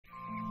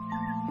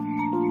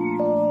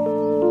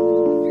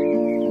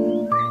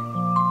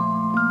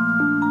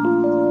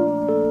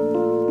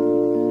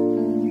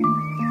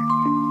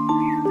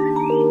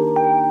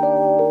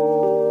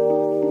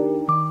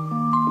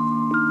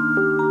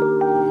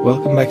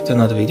welcome back to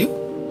another video.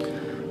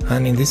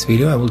 And in this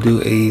video I will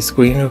do a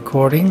screen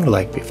recording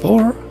like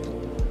before,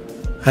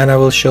 and I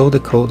will show the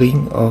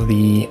coding of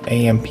the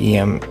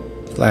AM/PM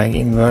flag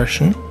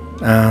inversion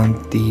and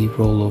the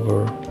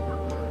rollover.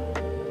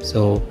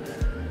 So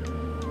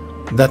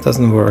that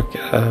doesn't work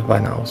by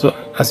now. So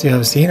as you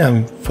have seen,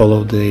 I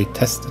followed the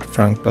test that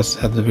Frank Bus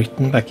had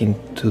written back in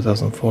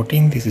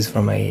 2014. This is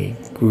from a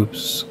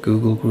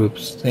Google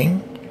Groups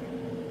thing,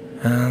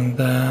 and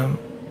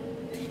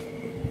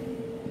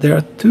there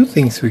are two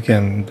things we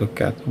can look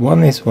at.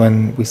 One is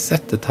when we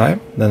set the time,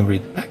 then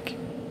read back,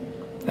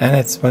 and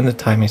it's when the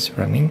time is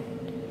running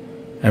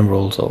and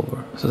rolls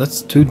over. So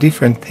that's two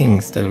different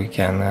things that we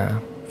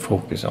can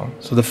focus on.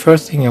 So the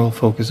first thing I will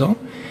focus on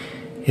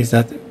is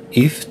that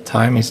if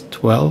time is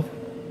 12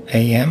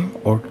 AM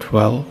or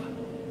 12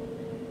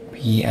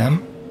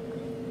 PM,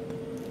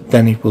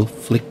 then it will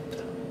flip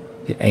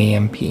the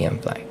AM/PM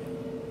flag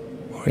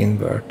or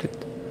invert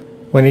it.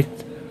 When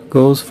it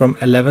goes from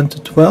 11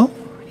 to 12,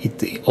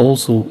 it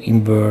also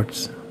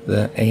inverts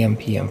the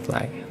AM/PM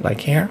flag, like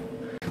here.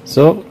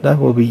 So that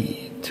will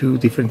be two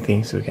different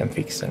things we can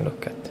fix and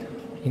look at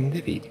in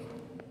the video.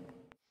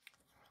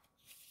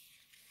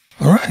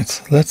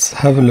 Alright, let's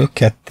have a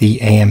look at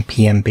the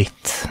AM/PM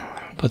bit.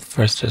 But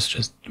first let's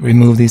just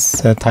remove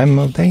this time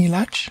of day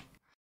latch.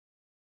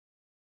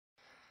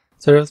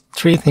 So there are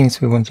three things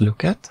we want to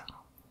look at.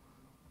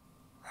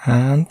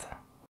 And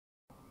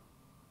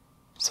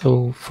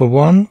so for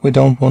one, we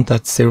don't want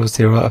that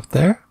 00 up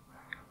there.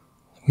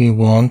 We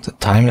want a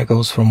time that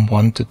goes from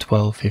 1 to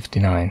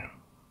 12:59.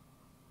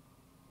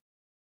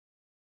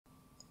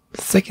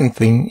 The second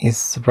thing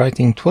is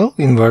writing 12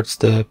 inverts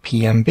the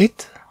PM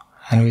bit,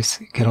 and we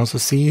can also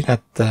see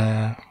that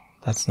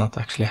that's not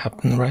actually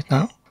happening right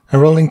now.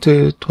 And rolling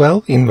to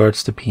 12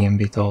 inverts the PM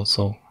bit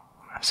also,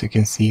 as you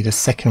can see the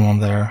second one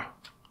there.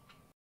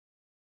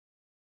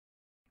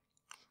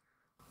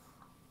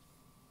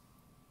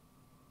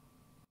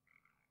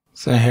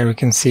 So here we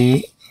can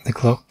see the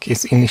clock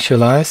is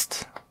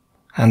initialized,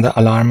 and the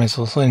alarm is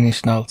also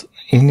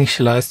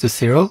initialized to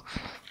 0.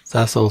 So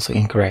that's also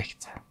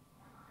incorrect.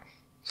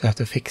 So I have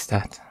to fix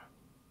that.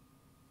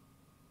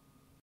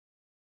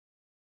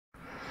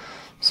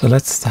 So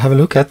let's have a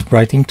look at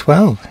writing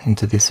 12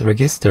 into this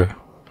register,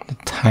 the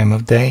time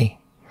of day.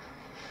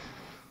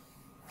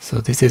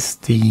 So this is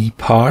the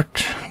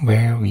part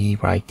where we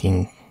write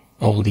in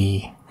all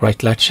the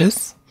write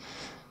latches.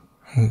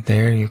 And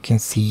there you can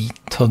see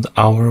TOD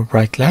hour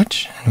write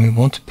latch, and we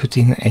want to put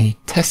in a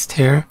test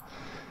here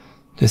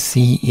to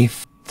see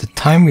if the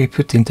time we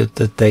put into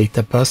the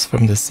data bus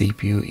from the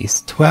CPU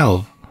is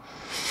 12.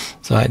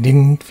 So I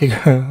didn't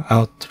figure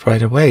out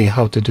right away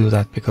how to do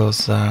that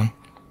because,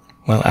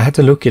 well, I had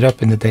to look it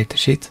up in the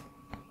datasheet.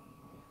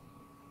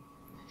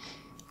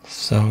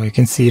 So you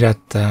can see that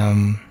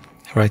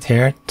right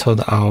here,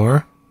 TOD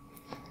hour,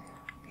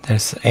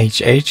 there's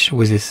HH,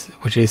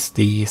 which is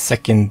the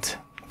second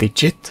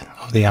digit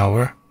of the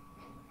hour.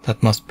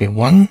 That must be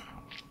 1.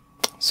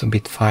 So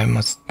bit 5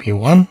 must be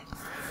 1.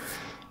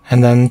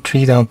 And then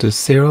 3 down to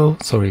 0,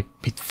 sorry,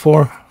 bit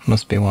 4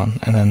 must be 1,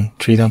 and then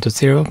 3 down to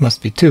 0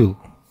 must be 2.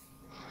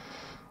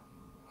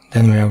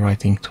 Then we are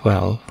writing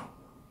 12.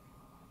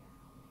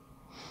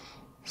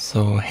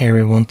 So here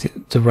we want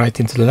to write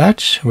into the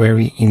latch where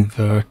we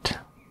invert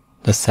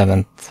the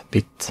 7th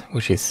bit,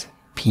 which is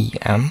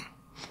PM.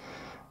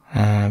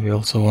 We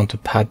also want to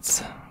pad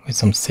with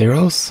some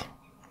zeros.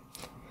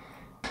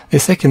 The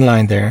second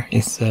line there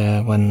is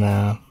when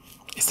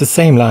it's the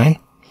same line,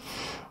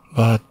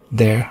 but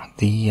there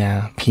the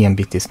PM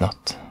bit is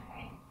not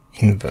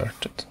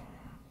inverted.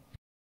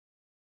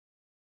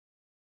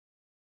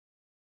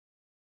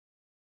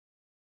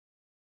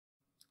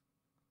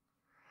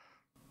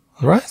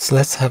 Alright, so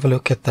let's have a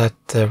look at that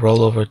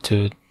rollover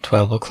to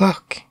 12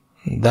 o'clock.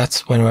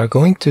 That's when we're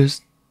going to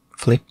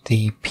flip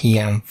the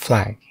PM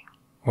flag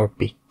or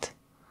bit.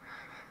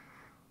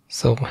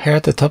 So here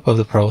at the top of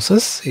the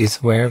process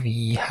is where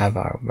we have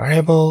our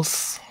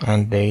variables,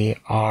 and they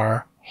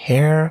are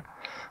here.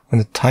 When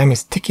the time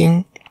is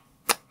ticking,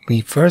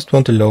 we first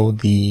want to load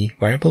the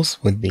variables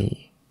with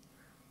the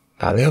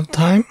value of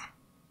time.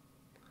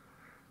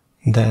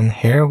 Then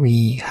here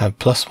we have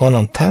 +1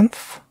 on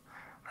 10th,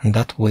 and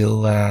that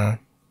will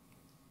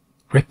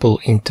ripple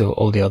into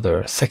all the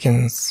other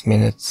seconds,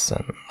 minutes,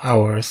 and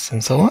hours,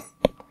 and so on.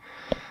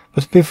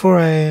 But before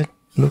I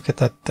look at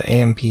that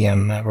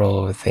AM/PM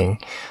rollover thing,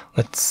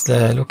 let's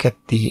look at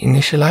the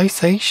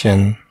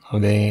initialization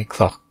of the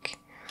clock.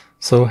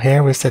 So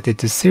here we set it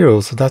to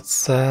 0, so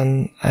that's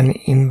an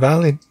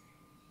invalid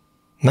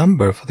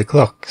number for the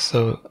clock.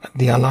 So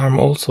the alarm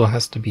also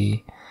has to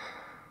be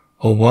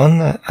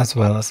 01 as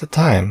well as the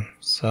time.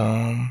 So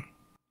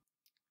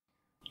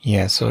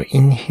yeah, so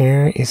in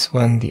here is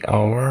when the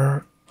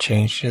hour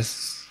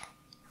changes.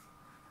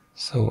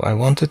 So I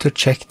wanted to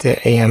check the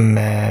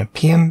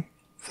AM/PM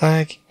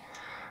flag,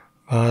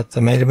 but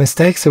I made a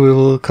mistake, so we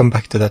will come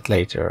back to that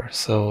later.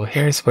 So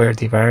here's where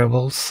the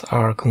variables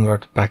are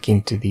converted back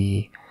into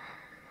the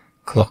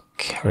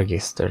clock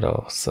register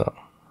though. So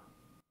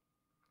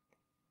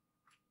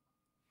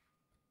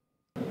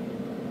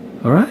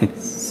Alright,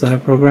 so I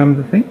programmed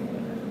the thing,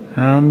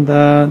 and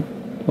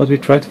what we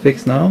tried to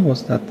fix now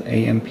was that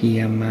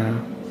AM/PM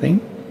thing,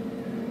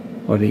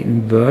 or the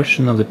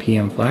inversion of the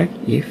PM flag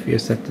if you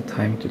set the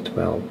time to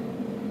 12.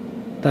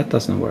 That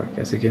doesn't work.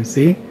 As you can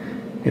see,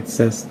 it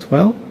says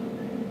 12.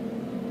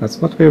 That's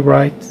what we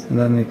write, and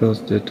then it goes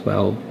to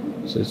 12.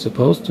 So it's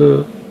supposed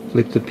to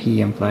flip the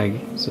PM flag,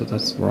 so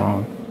that's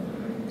wrong.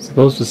 It's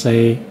supposed to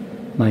say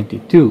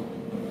 92.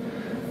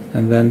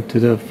 And then to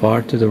the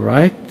far to the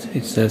right,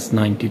 it says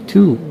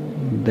 92.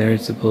 There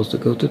it's supposed to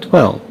go to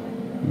 12.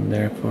 And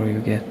therefore you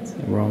get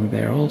wrong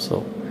there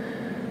also.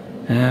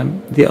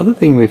 The other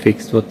thing we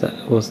fixed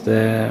was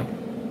the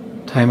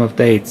time of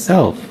day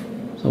itself.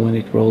 So when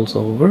it rolls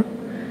over,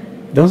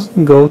 it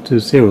doesn't go to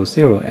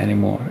 00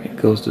 anymore. It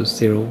goes to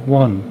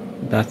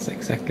 01. That's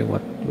exactly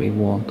what we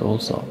want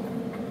also.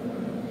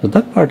 So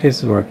that part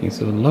is working.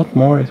 So a lot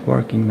more is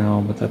working now,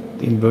 but that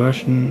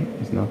inversion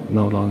is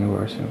no longer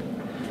working.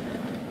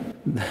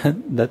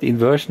 That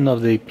inversion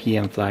of the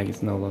PM flag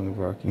is no longer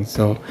working.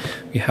 So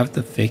we have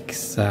to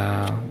fix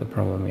the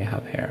problem we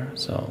have here.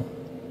 So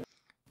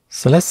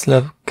let's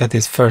look at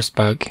this first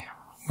bug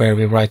where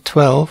we write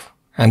 12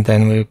 and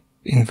then we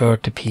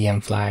invert the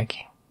PM flag.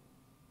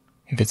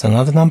 If it's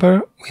another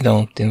number, we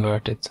don't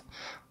invert it.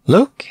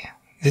 Look,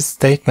 this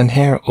statement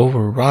here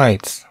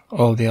overrides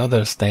all the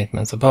other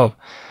statements above.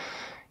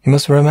 You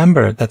must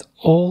remember that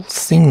all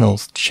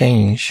signals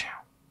change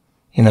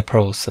in a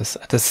process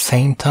at the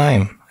same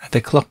time at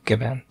the clock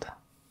event.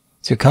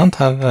 So you can't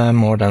have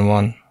more than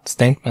one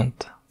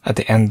statement at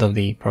the end of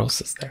the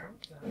process there.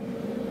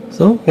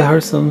 So we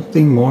have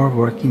something more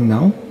working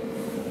now,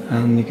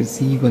 and you can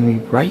see when we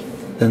write,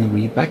 then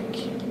read back,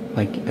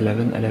 like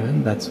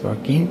 11, that's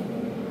working.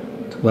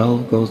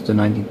 12 goes to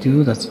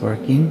 92, that's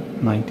working.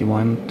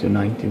 91 to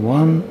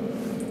 91,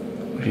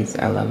 which is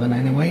 11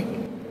 anyway,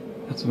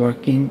 that's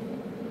working.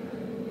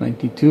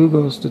 92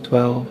 goes to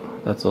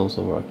 12, that's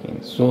also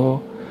working.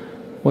 So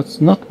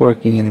what's not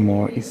working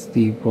anymore is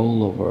the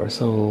rollover.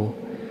 So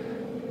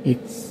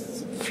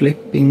it's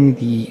flipping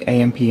the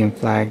AM/PM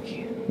flag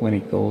when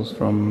it goes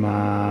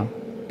from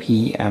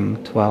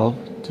PM 12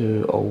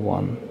 to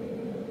 01.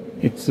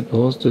 It's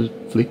supposed to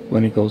flip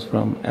when it goes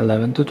from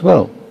 11 to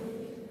 12.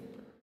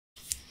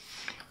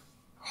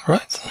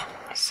 Alright,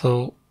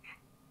 so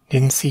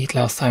didn't see it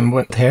last time.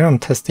 Went here, I'm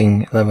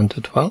testing 11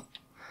 to 12,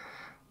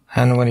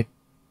 and when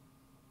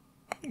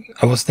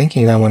I was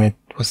thinking that when it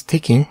was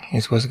ticking,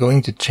 it was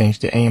going to change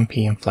the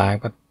AM/PM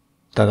flag, but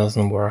that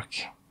doesn't work.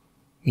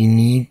 We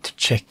need to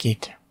check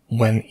it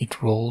when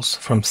it rolls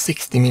from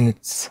 60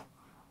 minutes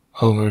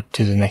over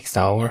to the next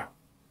hour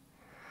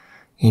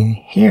in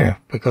here,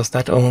 because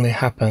that only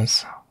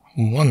happens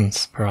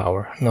once per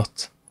hour,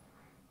 not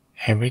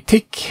every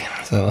tick.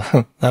 So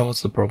that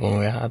was the problem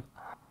we had.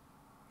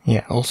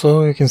 Yeah,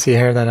 also you can see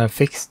here that I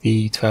fixed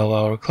the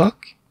 12-hour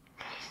clock.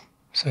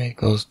 So it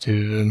goes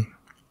to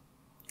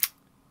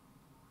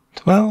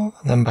 12,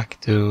 and then back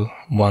to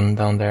 1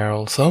 down there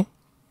also.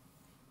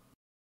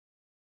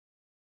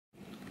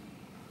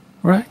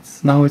 Right,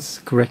 now it's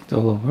correct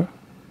all over.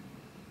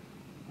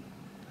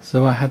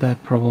 So I had a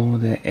problem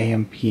with the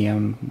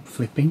AM/PM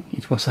flipping.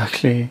 It was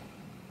actually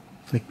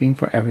flipping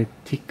for every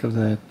tick of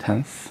the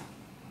 10th,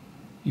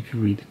 if you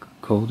read the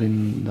code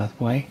in that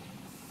way.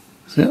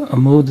 So I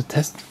moved the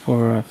test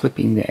for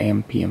flipping the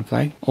AM/PM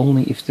flag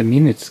only if the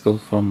minutes go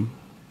from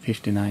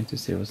 59 to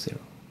 00.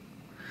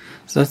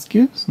 So that's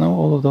good. So now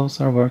all of those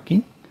are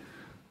working.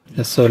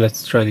 So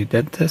let's try the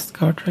dead test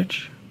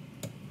cartridge.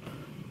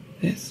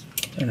 This,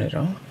 turn it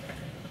on.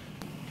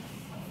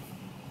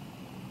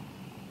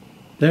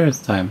 There is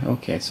time.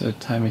 Okay, so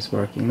time is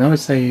working. Now it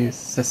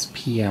says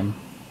PM.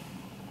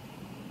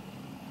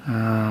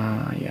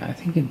 Yeah, I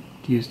think it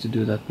used to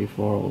do that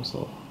before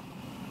also.